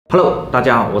Hello， 大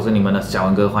家好，我是你们的小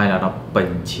文哥，欢迎来到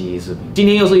本期视频。今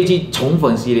天又是一期宠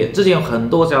粉系列。之前有很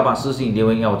多小伙伴私信留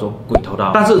言要我做鬼头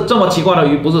刀，但是这么奇怪的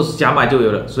鱼不是想买就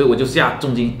有的，所以我就下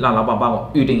重金让老板帮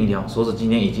我预定一条，说是今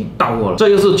天已经到货了。这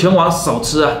又是全网首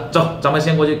吃啊！走，咱们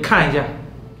先过去看一下。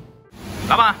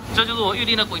老板，这就是我预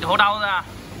定的鬼头刀是吧？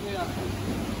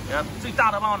对呀、最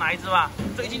大的帮我拿一只吧。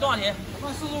这一斤多少钱那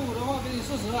45的话给你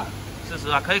40了。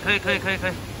40啊，可以。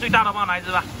最大的帮我拿一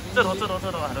只吧。这头啊，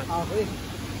对。好，可以。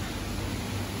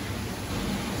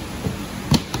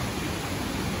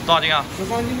多少斤啊13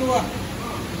斤多啊。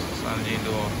3斤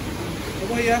多。可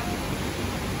不可以啊？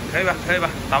可以吧，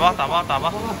打包。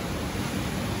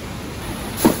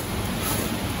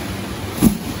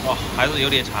哦，还是有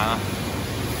点长啊。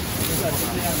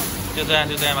就这样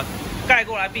吧。盖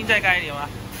过来，冰再盖一点吗？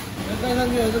盖上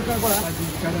去还是盖过来？盖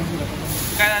上去了。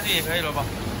盖上去也可以了吧？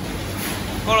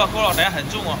够了，等下很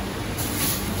重哦。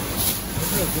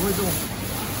不会重。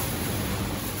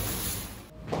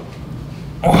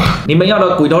哇，你们要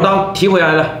的鬼头刀提回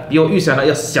来了，比我预想的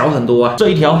要小很多啊！这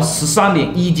一条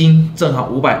13.1斤，正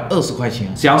好520块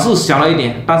钱。小是小了一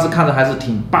点，但是看着还是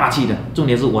挺霸气的。重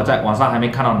点是我在网上还没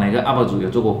看到哪个 UP 主有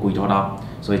做过鬼头刀，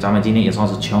所以咱们今天也算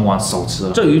是全网首吃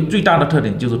了。这鱼最大的特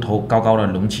点就是头高高的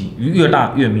隆起，鱼越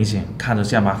大越明显，看着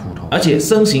像把斧头，而且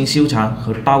身形修长，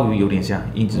和刀鱼有点像，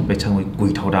因此被称为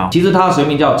鬼头刀。其实它学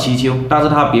名叫鳍鳅，但是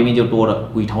它别名就多了，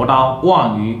鬼头刀、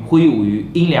望鱼、灰舞鱼、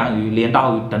阴凉鱼、镰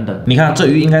刀鱼等等。你看这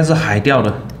鱼应该是海钓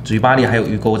的，嘴巴里还有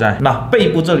鱼钩在。那背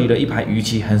部这里的一排鱼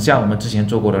鳍很像我们之前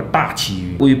做过的大鳍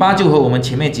鱼，尾巴就和我们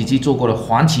前面几期做过的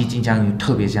黄鳍金枪鱼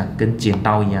特别像，跟剪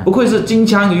刀一样。不愧是金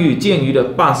枪鱼与剑鱼的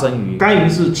伴生鱼。该鱼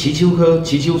是鳍鳅科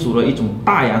鳍鳅属的一种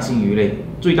大洋性鱼类，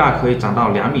最大可以长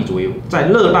到2米左右，在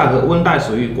热带和温带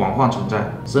水域广泛存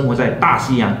在，生活在大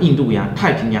西洋、印度洋、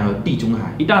太平洋和地中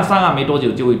海。一旦上岸没多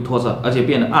久就会脱色，而且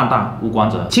变得暗淡无光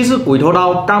泽。其实鬼头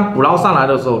刀刚捕捞上来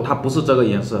的时候，它不是这个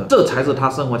颜色，这才是它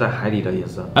生活在海里的颜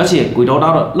色。而且鬼头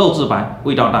刀的肉质白，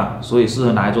味道淡，所以适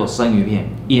合拿来做生鱼片、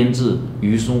腌制、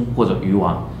鱼酥或者鱼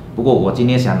丸。不过我今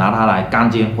天想拿它来干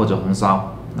煎或者红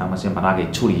烧，那么先把它给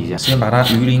处理一下，先把它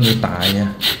鱼鳞给打一下。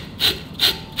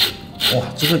哇，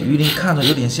这个鱼鳞看着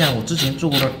有点像我之前做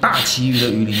过的大鳍鱼的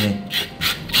鱼鳞诶。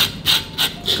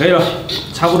可以了，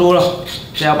差不多了，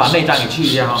现在要把内脏给去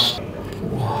一下哈。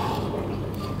哇，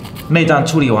内脏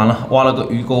处理完了，挖了个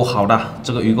鱼钩好大，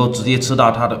这个鱼钩直接吃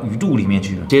到它的鱼肚里面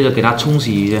去了。接着给它冲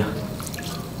洗一下，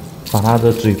把它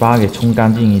的嘴巴给冲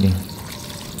干净一点。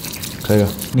可以了，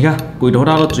你看鬼头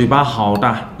刀的嘴巴好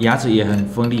大，牙齿也很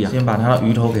锋利啊。先把它的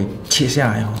鱼头给切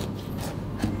下来哈。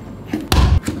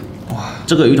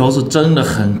这个鱼头是真的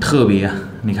很特别啊！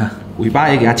你看，尾巴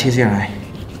也给它切下来。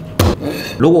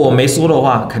如果我没说的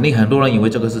话，肯定很多人以为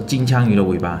这个是金枪鱼的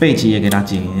尾巴。背鳍也给它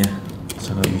剪一下，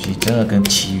这个鱼鳍真的跟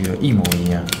旗鱼一模一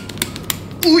样。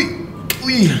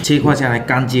切块下来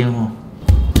干煎哦。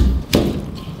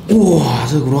哇，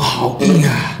这个骨头好硬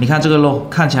啊！你看这个肉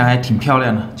看起来还挺漂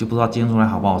亮的，就不知道煎出来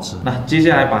好不好吃。那接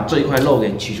下来把这一块肉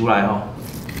给取出来哦。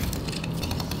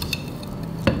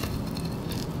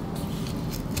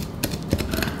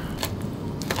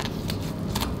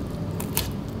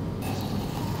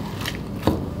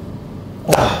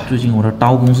哇，最近我的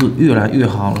刀工是越来越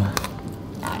好了。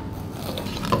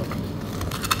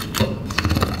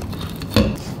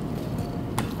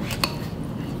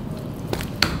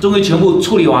终于全部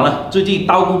处理完了，最近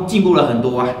刀工进步了很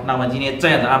多啊。那我们今天这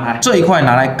样的安排，这一块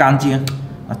拿来干煎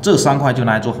啊，这3块就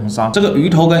拿来做红烧。这个鱼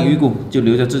头跟鱼骨就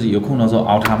留着自己有空的时候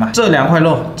熬汤嘛。这2块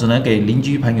肉只能给邻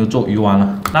居朋友做鱼丸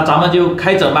了。那咱们就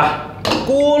开整吧。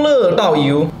锅热倒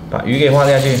油，把鱼给放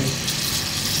下去。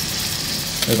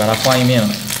可以把它翻一面了，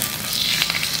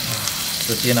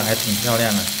这煎的还挺漂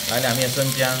亮的。来2片生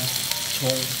姜、葱，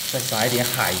再撒一点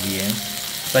海盐，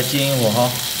再煎一会儿哈，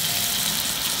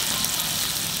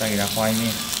再给它翻一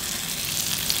面，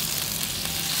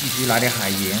继续来点海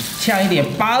盐，呛一点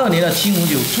82年的青红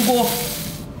酒出锅。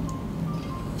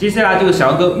接下来就是小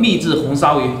文哥秘制红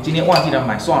烧鱼，今天忘记了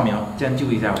买蒜苗，将就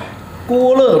一下吧。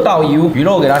锅热倒油，鱼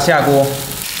肉给它下锅，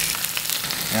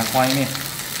给它翻一面。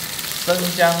生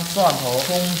姜、蒜头、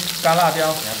葱、干辣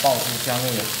椒，给它爆出香味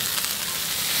了。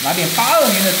来点82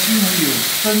年的青红酒、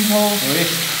生抽、水、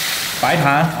白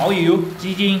糖、蚝油、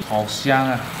鸡精，好香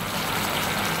啊！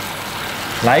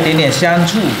来一点点香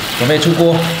醋，准备出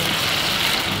锅。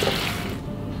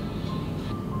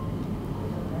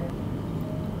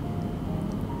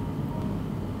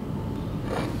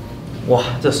哇，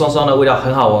这酸酸的味道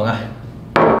很好闻啊！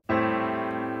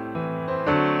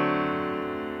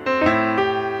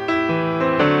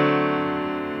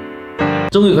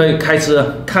终于可以开吃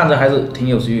了，看着还是挺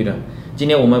有食欲的。今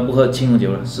天我们不喝青红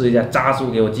酒了，试一下渣叔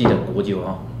给我寄的果酒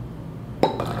啊。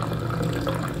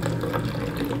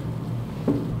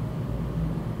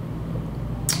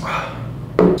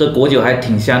这果酒还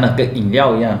挺香的，跟饮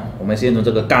料一样。我们先从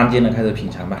这个干煎的开始品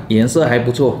尝吧，颜色还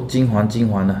不错，金黄金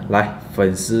黄的。来，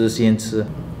粉丝先吃。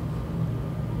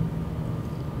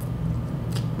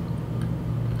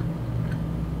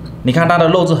你看它的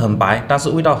肉质很白，但是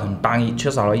味道很单一，缺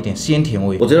少了一点鲜甜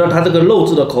味。我觉得它这个肉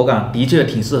质的口感的确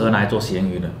挺适合拿来做咸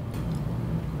鱼的。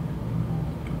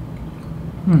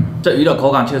这鱼的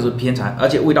口感确实偏柴，而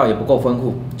且味道也不够丰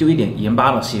富，就一点盐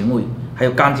巴的咸味，还有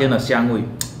干煎的香味，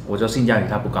我觉得性价比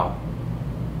它不高。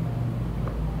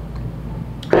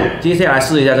接下来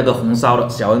试一下这个红烧的，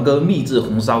小文哥秘制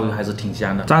红烧鱼还是挺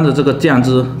香的，沾着这个酱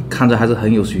汁，看着还是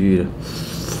很有食欲的。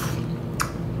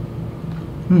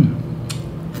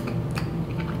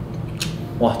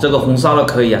哇，这个红烧的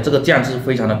可以啊，这个酱汁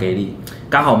非常的给力，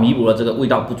刚好弥补了这个味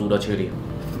道不足的缺点。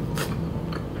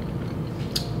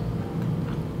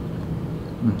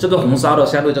这个红烧的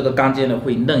相对这个干煎的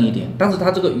会嫩一点，但是它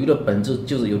这个鱼的本质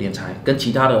就是有点柴，跟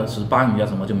其他的石斑鱼啊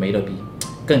什么就没得比，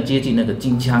更接近那个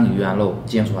金枪鱼啊肉，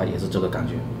煎出来也是这个感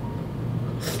觉。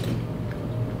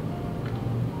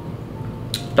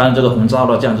但是这个红烧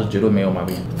的酱汁绝对没有毛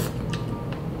病。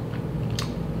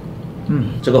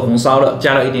这个红烧的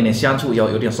加了一点点香醋，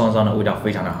有点酸酸的味道，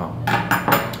非常的好。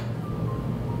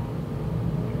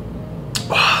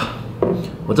哇，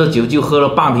我这酒就喝了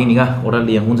半瓶，你看我的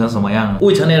脸红成什么样了？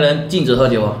未成年人禁止喝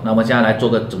酒啊！那我们现在来做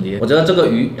个总结，我觉得这个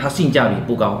鱼它性价比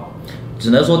不高，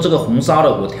只能说这个红烧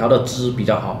的我调的汁比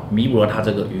较好，弥补了它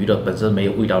这个鱼的本身没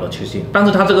有味道的缺陷，但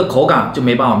是它这个口感就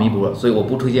没办法弥补了，所以我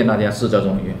不推荐大家试这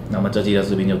种鱼。那么这期的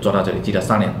视频就做到这里，记得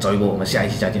上脸走一波，我们下一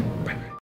期再见，拜。